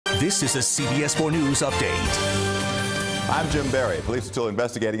This is a CBS 4 News update. I'm Jim Barry. Police are still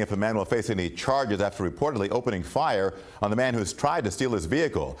investigating if a man will face any charges after reportedly opening fire on the man who's tried to steal his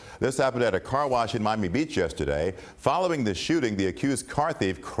vehicle. This happened at a car wash in Miami Beach yesterday. Following the shooting, the accused car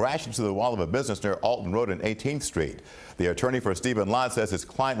thief crashed into the wall of a business near Alton Road and 18th Street. The attorney for Stephen Lott says his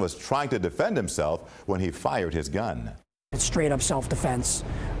client was trying to defend himself when he fired his gun. It's straight up self-defense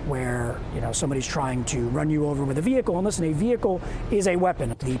where, somebody's trying to run you over with a vehicle. And listen, a vehicle is a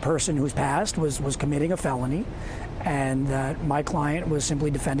weapon. The person who's passed was committing a felony, and my client was simply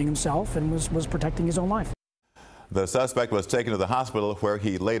defending himself and was protecting his own life. The suspect was taken to the hospital where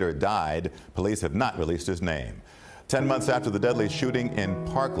he later died. Police have not released his name. 10 months after the deadly shooting in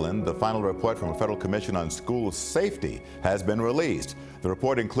Parkland, the final report from a federal commission on school safety has been released. The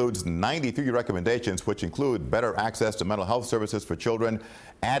report includes 93 recommendations, which include better access to mental health services for children,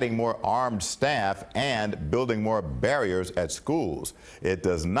 adding more armed staff, and building more barriers at schools. It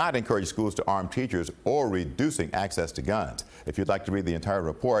does not encourage schools to arm teachers or reducing access to guns. If you'd like to read the entire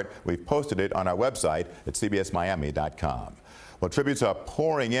report, we've posted it on our website at CBSMiami.com. Well, tributes are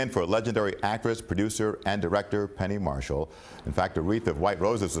pouring in for legendary actress, producer, and director Penny Marshall. In fact, a wreath of white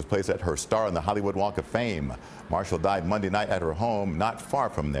roses was placed at her star on the Hollywood Walk of Fame. Marshall died Monday night at her home, not far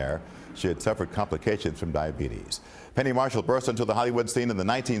from there. She had suffered complications from diabetes. Penny Marshall burst into the Hollywood scene in the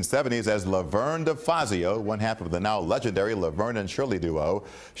 1970s as Laverne DeFazio, one half of the now legendary Laverne and Shirley duo.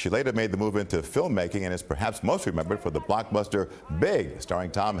 She later made the move into filmmaking and is perhaps most remembered for the blockbuster Big,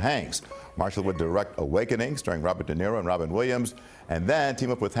 starring Tom Hanks. Marshall would direct Awakening, starring Robert De Niro and Robin Williams, and then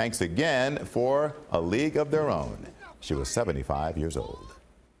team up with Hanks again for A League of Their Own. She was 75 years old.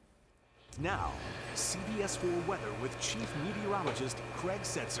 Now, CBS 4 weather with Chief Meteorologist Craig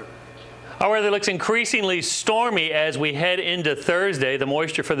Setzer. Our weather looks increasingly stormy as we head into Thursday. The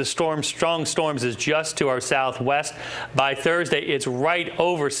moisture for the strong storms is just to our southwest. By Thursday, it's right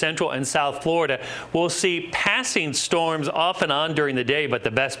over Central and South Florida. We'll see passing storms off and on during the day, but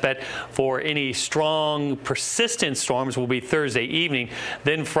the best bet for any strong, persistent storms will be Thursday evening.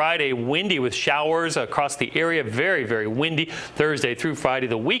 Then Friday, windy with showers across the area. Very, very windy Thursday through Friday.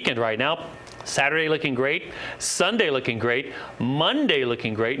 The weekend right now. Saturday looking great, Sunday looking great, Monday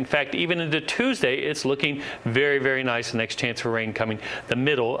looking great. In fact, even into Tuesday, it's looking very, very nice. The next chance for rain coming the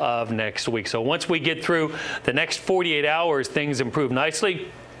middle of next week. So once we get through the next 48 hours, things improve nicely.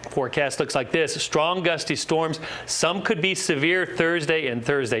 Forecast looks like this. Strong gusty storms. Some could be severe Thursday and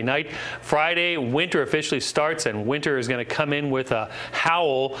Thursday night. Friday, winter officially starts, and winter is going to come in with a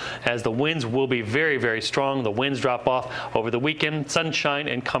howl as the winds will be very, very strong. The winds drop off over the weekend. Sunshine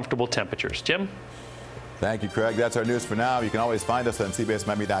and comfortable temperatures. Jim? Thank you, Craig. That's our news for now. You can always find us on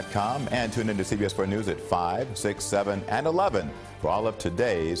CBSMiami.com and tune into CBS 4 News at 5, 6, 7, and 11 for all of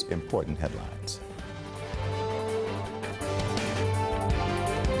today's important headlines.